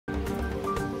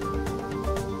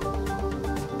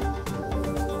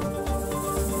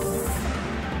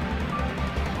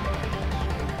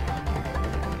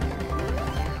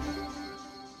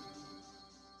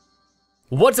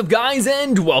What's up guys,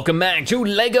 and welcome back to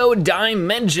LEGO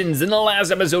Dimensions. In the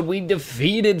last episode, we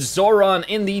defeated Sauron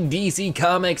in the DC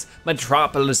Comics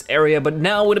Metropolis area, but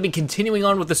now we're gonna be continuing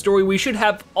on with the story. We should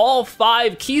have all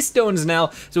 5 keystones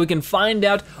now, so we can find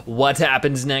out what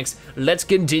happens next. Let's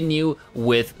continue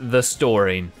with the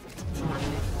story.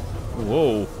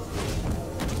 Whoa.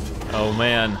 Oh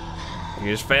man,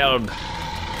 you just failed.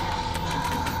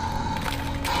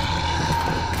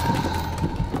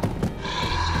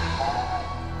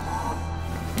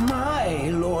 My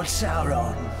Lord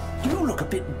Sauron, you look a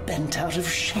bit bent out of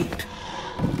shape.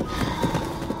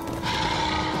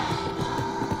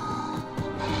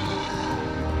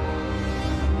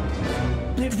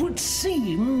 It would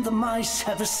seem the mice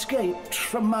have escaped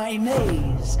from my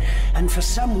maze, and for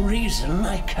some reason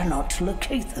I cannot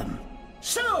locate them.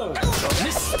 So,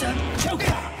 Mr.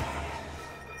 Joker,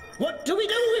 what do we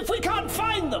do if we can't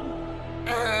find them?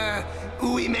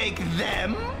 We make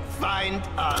them find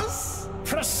us?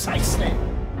 Precisely.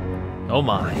 Oh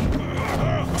my.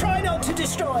 Try not to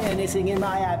destroy anything in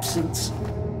my absence.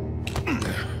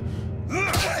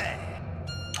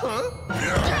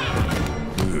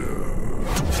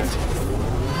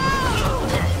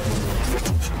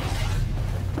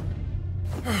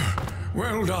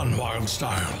 Well done,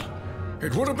 Wyldstyle.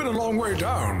 It would have been a long way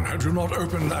down had you not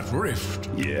opened that rift.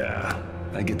 Yeah,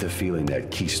 I get the feeling that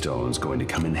keystone's going to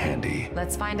come in handy.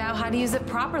 Let's find out how to use it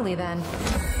properly then.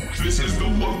 This is the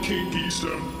monkey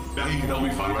keystone. Now you can help me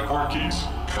find my car keys.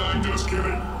 I'm just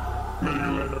kidding. Maybe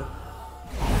later.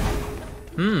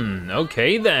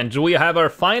 Okay then, do we have our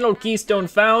final keystone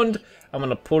found? I'm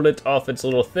gonna pull it off its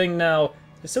little thing now.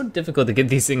 It's so difficult to get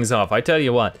these things off, I tell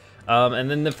you what. And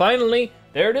then finally,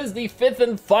 there it is, the 5th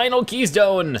and final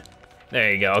keystone.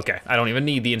 There you go, okay. I don't even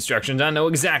need the instructions, I know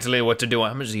exactly what to do.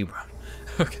 I'm a zebra.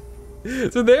 Okay.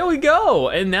 So there we go,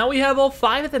 and now we have all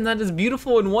 5 of them. That is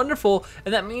beautiful and wonderful,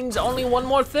 and that means only one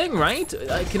more thing, right?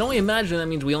 I can only imagine that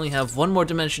means we only have one more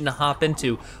dimension to hop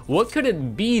into. What could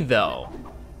it be though?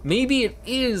 Maybe it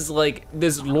is like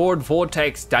this Lord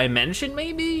Vortech's dimension,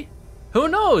 maybe? Who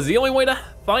knows? The only way to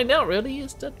find out really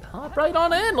is to hop right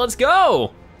on in. Let's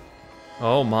go.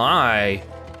 Oh my.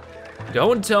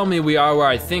 Don't tell me we are where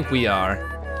I think we are.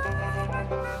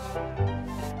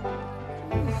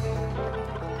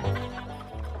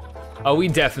 Oh, we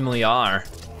definitely are.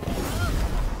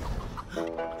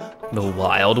 The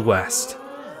Wild West.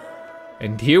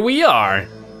 And here we are.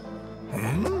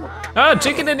 Ah,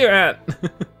 chicken in your hat.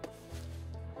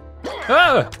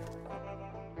 Ah!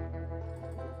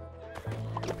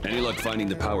 Any luck finding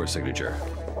the power signature?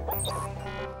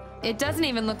 It doesn't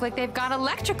even look like they've got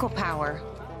electrical power.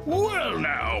 Well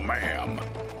now, ma'am,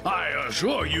 I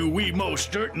assure you we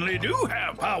most certainly do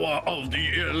have power of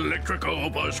the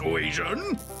electrical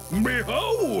persuasion.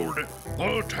 Behold,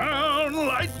 a town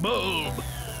light bulb.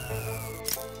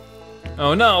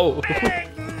 Oh no.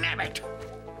 Nabbit.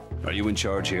 Are you in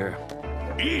charge here?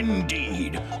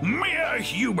 Indeed, Mayor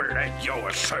Hubert at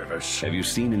your service. Have you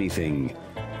seen anything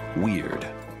weird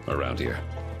around here?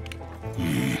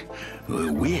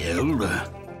 Well,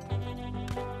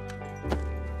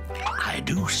 I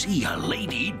do see a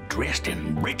lady dressed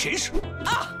in breeches.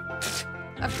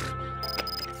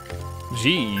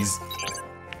 Jeez.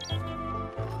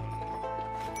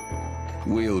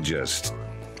 We'll just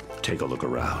take a look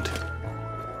around.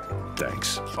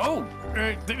 Thanks. Oh,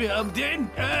 then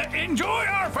enjoy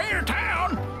our fair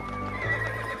town.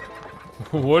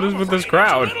 What is with this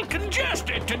crowd? It's a little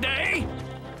congested today.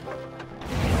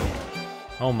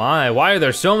 Oh my, why are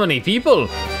there so many people?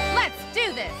 Let's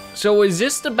do this. So is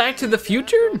this the Back to the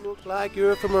Future? Look like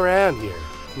you're from around here.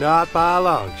 Not by a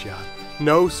long shot.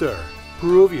 No, sir.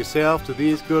 Prove yourself to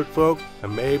these good folk,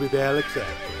 and maybe they'll accept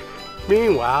you.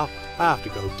 Meanwhile, I have to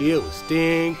go deal with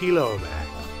Stinky Lomax.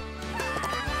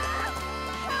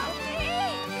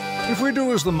 If we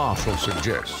do as the Marshal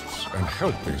suggests and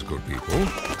help these good people,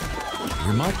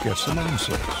 we might get some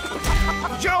answers.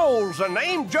 Joel's the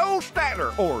name, Joel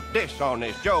Statler, or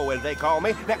Dishonest Joe as they call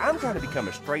me. Now, I'm trying to become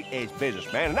a straight-edge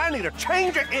businessman, and I need a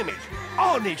change of image.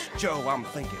 Honest Joe, I'm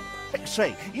thinking.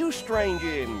 Say, you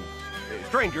strangers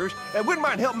wouldn't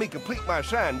mind helping me complete my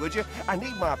sign, would you? I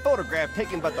need my photograph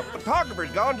taken, but the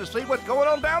photographer's gone to see what's going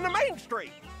on down the main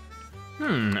street.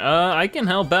 I can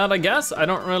help out, I guess. I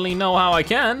don't really know how I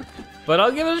can, but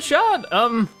I'll give it a shot.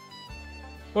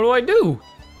 What do I do?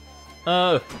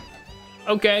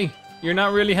 Okay, you're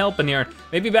not really helping here.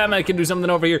 Maybe Batman can do something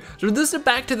over here. So is this a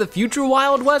Back to the Future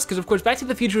Wild West? Because of course Back to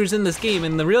the Future is in this game,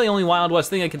 and the really only Wild West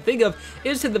thing I can think of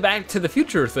is to the Back to the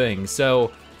Future thing.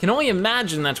 So, can only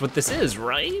imagine that's what this is,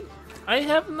 right? I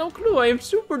have no clue. I am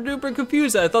super duper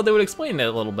confused. I thought they would explain it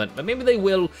a little bit, but maybe they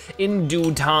will in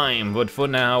due time. But for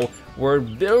now, we're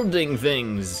building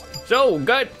things. So,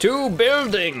 get to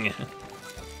building.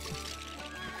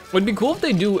 Would be cool if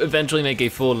they do eventually make a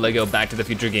full LEGO Back to the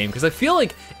Future game, because I feel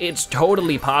like it's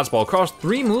totally possible. Across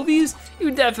 3 movies, you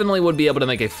definitely would be able to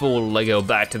make a full LEGO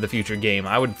Back to the Future game,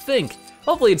 I would think.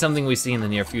 Hopefully it's something we see in the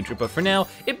near future, but for now,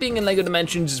 it being in LEGO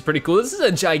Dimensions is pretty cool. This is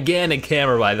a gigantic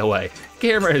camera, by the way.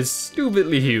 Camera is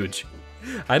stupidly huge.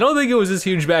 I don't think it was this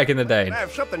huge back in the day. I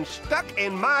have something stuck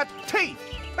in my teeth.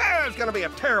 It's gonna be a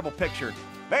terrible picture.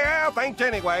 Well, thanks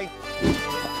anyway.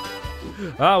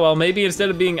 Oh, well, maybe instead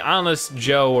of being Honest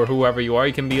Joe or whoever you are,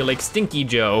 you can be like Stinky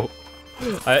Joe.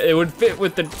 It would fit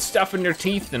with the stuff in your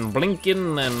teeth and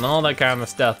blinking and all that kind of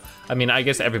stuff. I mean, I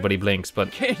guess everybody blinks,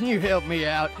 but... Can you help me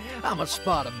out? I'm a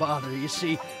spot of bother. You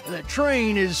see, the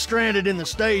train is stranded in the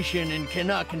station and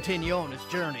cannot continue on its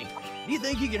journey. Do you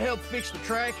think you could help fix the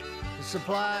track? The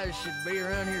supplies should be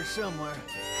around here somewhere.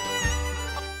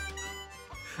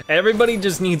 Everybody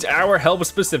just needs our help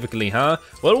specifically, huh?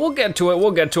 Well, we'll get to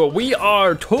it. We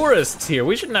are tourists here.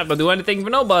 We shouldn't have to do anything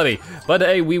for nobody. But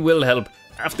hey, we will help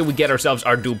after we get ourselves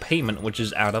our due payment, which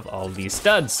is out of all these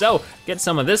studs. So, get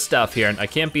some of this stuff here. I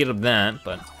can't beat up that,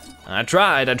 but I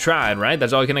tried, right?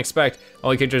 That's all you can expect.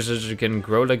 All you can do is you can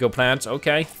grow LEGO plants,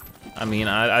 okay. I mean,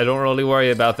 I don't really worry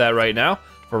about that right now.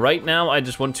 For right now, I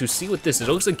just want to see what this is.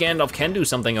 It looks like Gandalf can do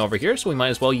something over here, so we might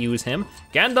as well use him.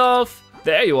 Gandalf!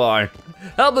 There you are.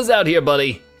 Help us out here,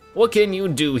 buddy. What can you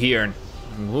do here?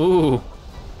 Ooh,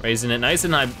 raising it nice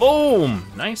and high. Boom!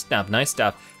 Nice stuff, nice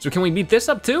stuff. So can we beat this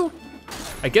up too?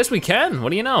 I guess we can, what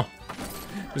do you know?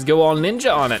 Let's go all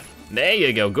ninja on it. There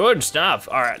you go, good stuff.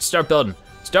 All right, start building.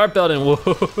 Start building,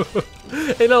 whoa.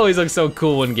 It always looks so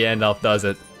cool when Gandalf does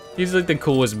it. He's like the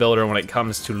coolest builder when it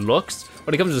comes to looks.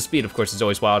 When it comes to speed, of course, it's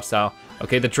always Wyldstyle.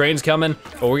 Okay, the train's coming,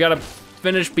 but we gotta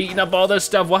finish beating up all this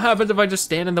stuff. What happens if I just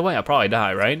stand in the way? I'll probably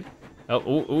die, right?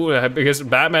 Oh, because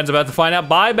Batman's about to find out.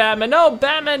 Bye, Batman. No,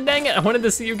 Batman, dang it. I wanted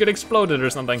to see you get exploded or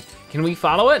something. Can we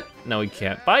follow it? No, we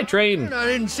can't. Bye, train. I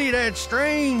didn't see that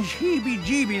strange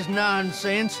heebie-jeebies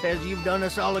nonsense, as you've done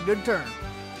us all a good turn.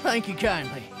 Thank you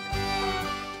kindly.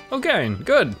 Okay,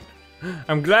 good.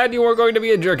 I'm glad you weren't going to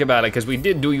be a jerk about it, because we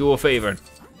did do you a favor.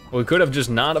 We could have just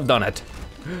not have done it.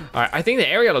 All right, I think the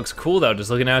area looks cool though,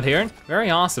 just looking out here. Very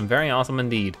awesome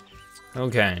indeed.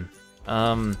 Okay,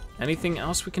 anything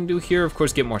else we can do here? Of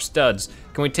course, get more studs.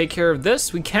 Can we take care of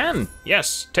this? We can,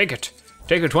 yes, take it.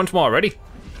 Take it once more, ready?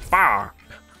 Bah!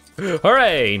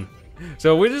 Hooray!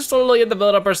 So we're just slowly going to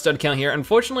build up our stud count here.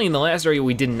 Unfortunately, in the last area,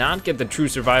 we did not get the true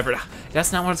survivor.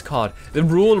 That's not what it's called, the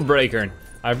rule breaker.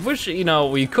 I wish, you know,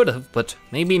 we could have, but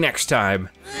maybe next time.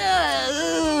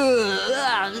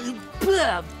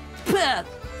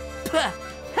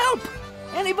 Help!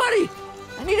 Anybody?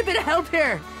 I need a bit of help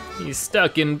here. He's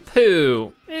stuck in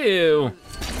poo. Ew.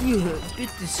 You're a bit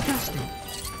disgusting.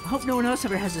 I hope no one else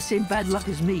ever has the same bad luck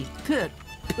as me.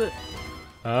 All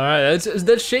right, that's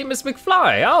Seamus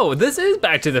McFly. Oh, this is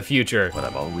Back to the Future. But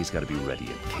I've always got to be ready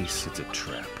in case it's a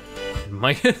trap.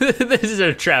 This is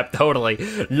a trap, totally.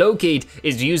 Locate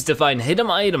is used to find hidden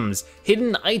items.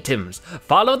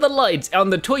 Follow the lights on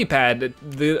the toy pad.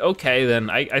 Okay, then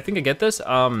I think I get this.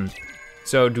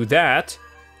 So do that,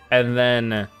 and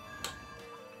then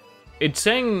it's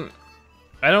saying,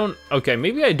 okay,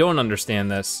 maybe I don't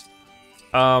understand this.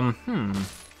 Oh,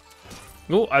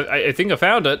 I think I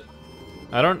found it.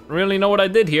 I don't really know what I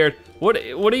did here. What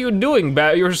are you doing,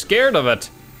 Bat? You're scared of it.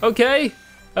 Okay.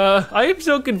 I am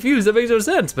so confused, that makes no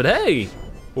sense, but hey,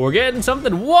 we're getting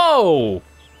something, whoa!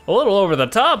 A little over the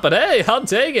top, but hey, I'll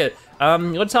take it.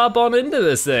 Let's hop on into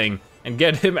this thing and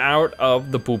get him out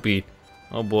of the poopy.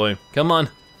 Oh boy, come on,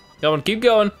 keep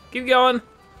going.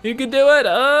 You can do it,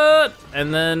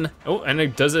 and then, oh, and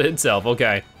it does it itself,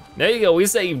 okay. There you go, we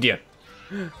saved you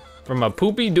from a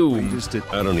poopy doom.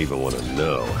 I don't even want to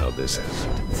know how this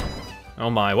happened. Oh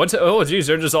my, oh geez,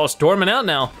 they're just all storming out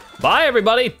now. Bye,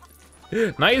 everybody.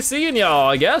 Nice seeing y'all,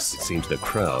 I guess. It seems the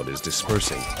crowd is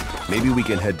dispersing. Maybe we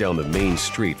can head down the main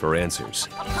street for answers.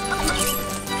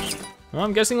 Well,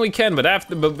 I'm guessing we can, but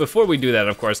before we do that,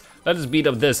 of course, let us beat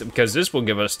up this, because this will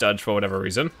give us studs for whatever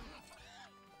reason.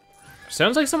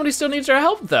 Sounds like somebody still needs our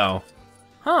help, though.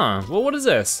 Huh, well, what is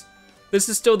this? This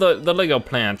is still the LEGO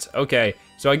plant. Okay,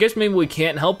 so I guess maybe we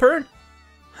can't help her?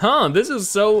 Huh, this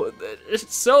is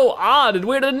it's so odd and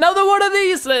weird. Another one of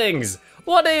these things!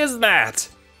 What is that?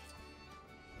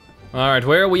 All right,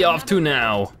 where are we off to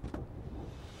now?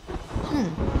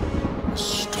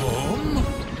 Storm?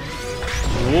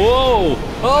 Whoa!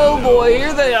 Oh boy,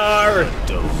 here they are!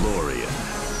 Delorian.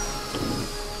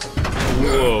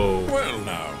 Whoa. Well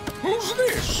now, who Who's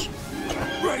this?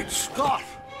 Great Scott!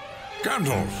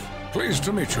 Gandalf. Pleased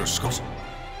to meet you, Scott.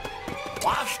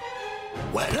 What?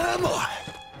 When am I?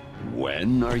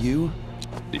 When are you?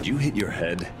 Did you hit your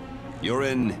head? You're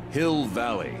in Hill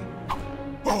Valley.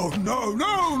 Oh, no,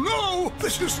 no, no!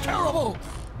 This is terrible!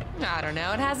 I don't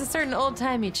know, it has a certain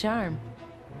old-timey charm.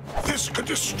 This could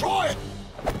destroy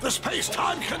the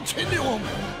space-time continuum!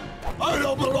 I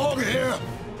don't belong here!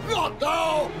 Not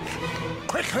now!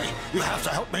 Quickly, you have to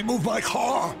help me move my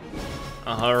car!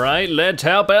 All right, let's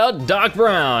help out Doc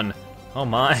Brown. Oh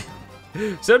my.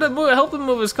 So to help him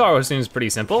move his car seems pretty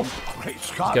simple. Great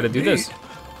Scott, Gotta do this.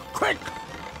 Quick!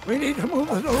 We need to move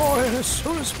the Delorian as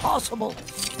soon as possible.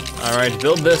 All right,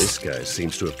 build this. This guy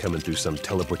seems to have come in through some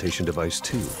teleportation device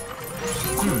too.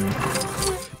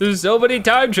 There's so many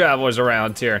time travelers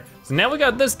around here. So now we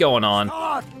got this going on.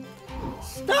 Start!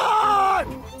 Start!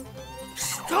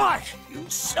 Start, you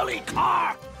silly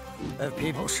car! If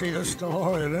people see this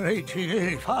DeLorean in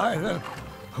 1885, then,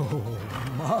 oh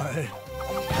my.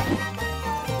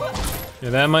 Yeah,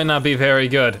 that might not be very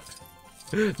good.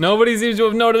 Nobody seems to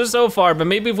have noticed so far, but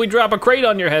maybe if we drop a crate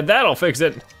on your head, that'll fix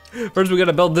it. First, we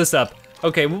gotta build this up.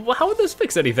 Okay, well, how would this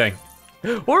fix anything?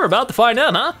 We're about to find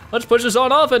out, huh? Let's push this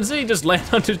on off and see. Just land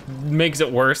on, just makes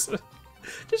it worse.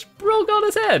 Just broke on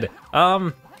his head.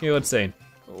 Here, let's see.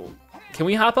 Can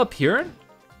we hop up here?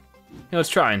 Here, let's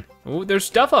try. Ooh, there's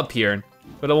stuff up here,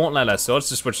 but it won't let us. So let's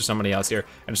just switch to somebody else here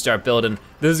and start building.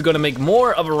 This is gonna make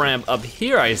more of a ramp up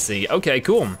here, I see. Okay,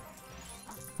 cool.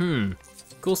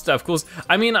 Cool stuff, cool.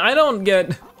 I mean, I don't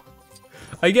get,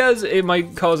 I guess it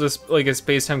might cause us like a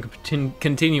space-time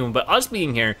continuum, but us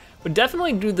being here would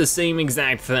definitely do the same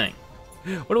exact thing.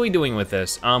 What are we doing with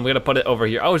this? We gotta put it over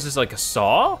here. Oh, is this like a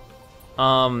saw?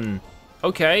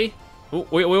 Okay. Ooh,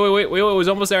 wait, it was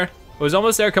almost there. It was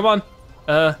almost there, come on.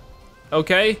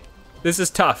 Okay. This is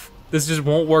tough. This just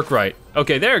won't work right.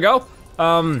 Okay, there we go.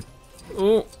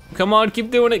 Ooh, come on,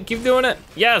 keep doing it, keep doing it.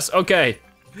 Yes, okay.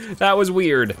 That was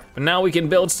weird, but now we can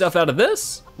build stuff out of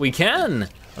this. We can.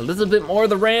 A little bit more of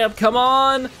the ramp, come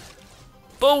on.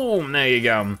 Boom, there you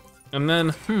go. And then,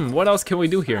 what else can we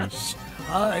do here?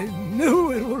 I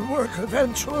knew it would work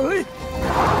eventually.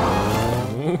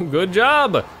 Ooh, good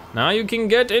job. Now you can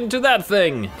get into that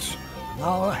thing.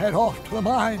 Now I'll head off to the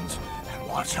mines and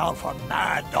watch out for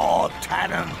Mad Dog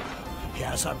Tannen. He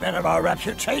has a bit of a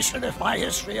reputation if my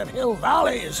history of Hill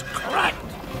Valley is correct.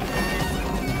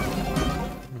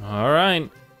 All right,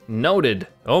 noted.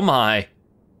 Oh my,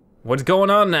 what's going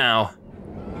on now?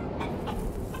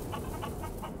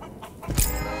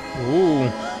 Ooh,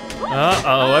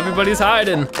 uh-oh, everybody's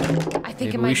hiding. I think Maybe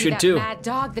it might we be should that too. mad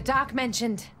dog the doc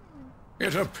mentioned.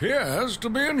 It appears to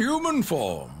be in human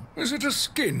form. Is it a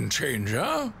skin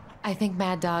changer? I think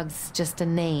Mad Dog's just a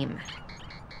name.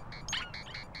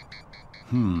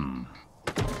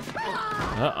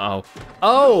 Uh-oh.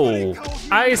 Oh,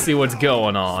 I see what's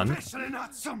going on.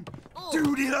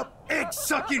 Dude it up,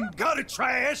 egg-sucking gutter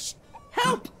trash!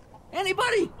 Help!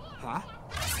 Anybody?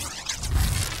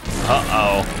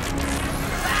 Uh-oh.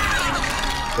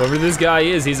 Whoever this guy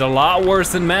is, he's a lot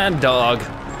worse than Mad Dog.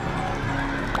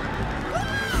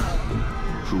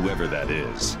 Whoever that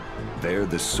is, they're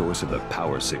the source of the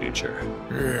power signature.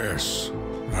 Yes,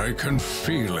 I can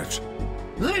feel it.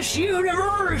 This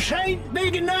universe ain't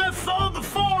big enough for the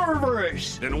four of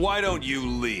us. Then why don't you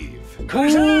leave?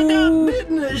 'Cause I got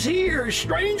business here,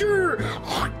 stranger.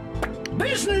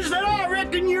 Business that I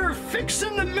reckon you're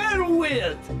fixing to meddle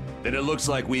with. Then it looks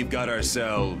like we've got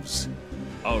ourselves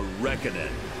a reckoning.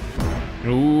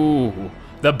 Ooh,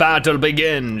 the battle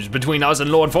begins between us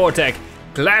and Lord Vortech.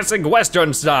 Classic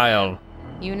Western style.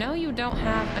 You know you don't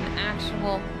have an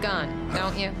actual gun,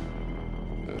 don't you?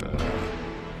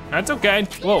 That's okay.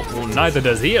 Whoa, well, neither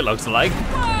does he, it looks like.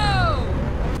 Whoa!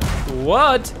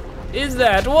 What is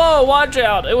that? Whoa, watch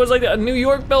out. It was like a New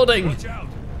York building.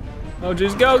 Oh,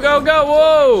 just go, go, go,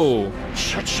 whoa.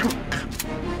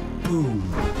 Boom.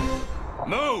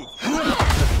 Move!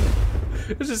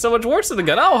 This is so much worse than the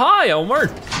gun. Oh, hi, Homer.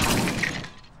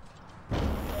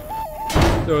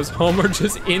 So is Homer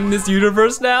just in this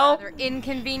universe now? Another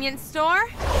inconvenience store?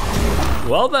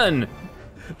 Well then,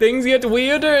 things get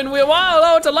weirder and wow,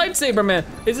 oh, it's a lightsaber man.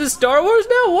 Is this Star Wars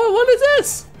now? What is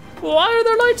this? Why are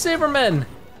there lightsaber men?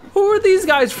 Who are these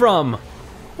guys from?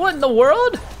 What in the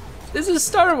world? This is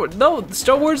Star Wars. No,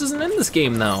 Star Wars isn't in this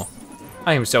game though.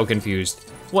 I am so confused.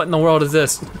 What in the world is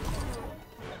this?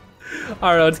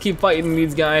 All right, let's keep fighting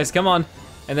these guys, come on.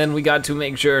 And then we got to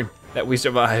make sure that we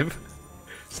survive.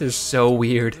 This is so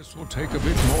weird. This will take a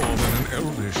bit more than an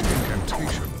elvish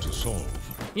incantation to solve.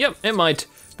 Yep, it might.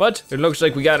 But it looks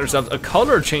like we got ourselves a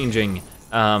color changing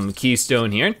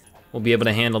keystone here. we'll be able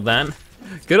to handle that.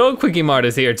 Good old Quickie Mart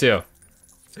is here too.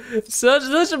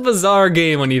 Such a bizarre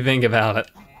game when you think about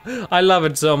it. I love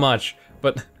it so much,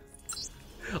 but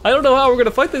I don't know how we're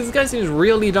gonna fight this. This guy seems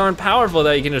really darn powerful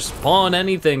that you can just spawn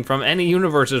anything from any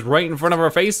universes right in front of our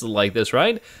faces like this,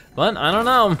 right? But I don't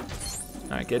know.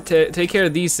 All right, take care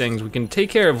of these things. We can take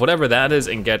care of whatever that is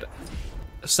and get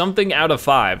something out of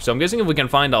 5. So I'm guessing if we can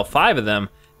find all 5 of them,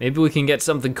 maybe we can get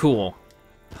something cool.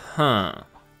 Huh.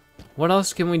 What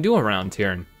else can we do around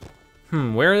here?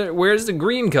 Where's the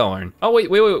green going? Oh, wait.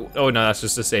 Oh, no, that's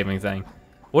just a saving thing.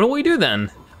 What do we do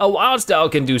then? Oh, Wyldstyle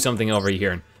can do something over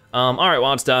here. All right,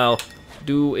 Wyldstyle,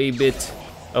 do a bit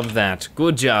of that.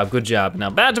 Good job. Now,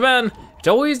 Batman, it's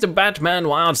always the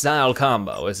Batman-Wyldstyle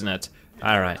combo, isn't it?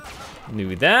 All right,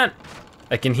 do that.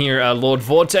 I can hear Lord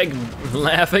Vortech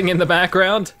laughing in the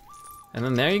background. And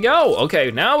then there you go.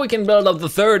 Okay, now we can build up the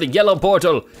 3rd yellow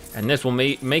portal. And this will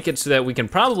make it so that we can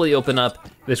probably open up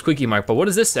this Quickie Mart. But what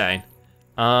does this say?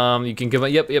 You can give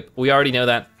it, yep, we already know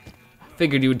that.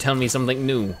 Figured you would tell me something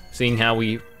new, seeing how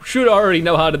we should already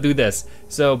know how to do this.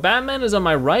 So Batman is on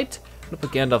my right. I'm gonna put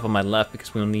Gandalf on my left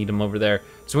because we'll need him over there.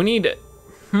 So we need,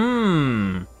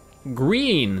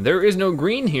 green. There is no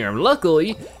green here.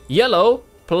 Luckily, yellow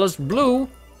plus blue,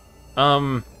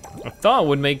 I thought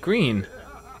would make green.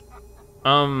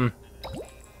 Oh,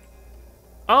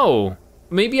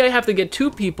 maybe I have to get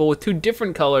 2 people with 2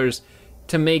 different colors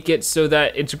to make it so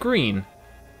that it's green.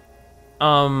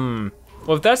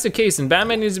 Well, if that's the case, then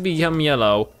Batman needs to become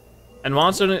yellow, and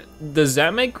Monster, does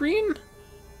that make green?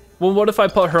 Well, what if I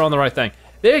put her on the right thing?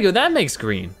 There you go, that makes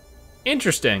green.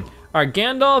 Interesting. All right,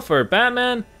 Gandalf or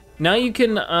Batman, now you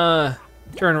can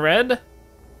turn red,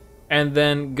 and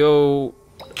then go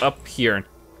up here.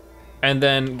 And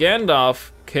then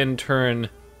Gandalf can turn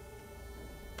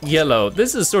yellow.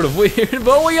 This is sort of weird,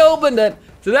 but we opened it,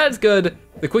 so that's good.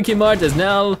 The Quickie Mart is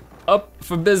now up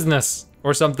for business,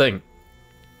 or something.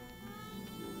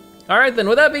 All right then,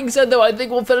 with that being said though, I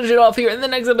think we'll finish it off here. In the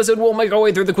next episode, we'll make our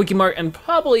way through the Quickie Mart and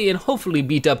probably and hopefully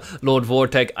beat up Lord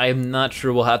Vortech. I am not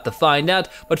sure, we'll have to find out.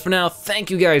 But for now, thank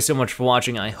you guys so much for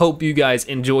watching. I hope you guys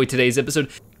enjoyed today's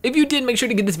episode. If you did, make sure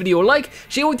to give this video a like,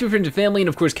 share with your friends and family, and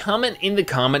of course, comment in the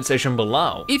comment section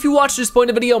below. If you watched this point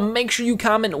of the video, make sure you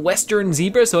comment Western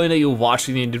Zebra so I know you watched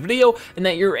the end of the video and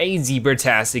that you're a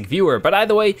Zebratastic viewer. But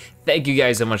either way, thank you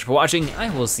guys so much for watching. I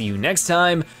will see you next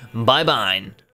time. Bye-bye.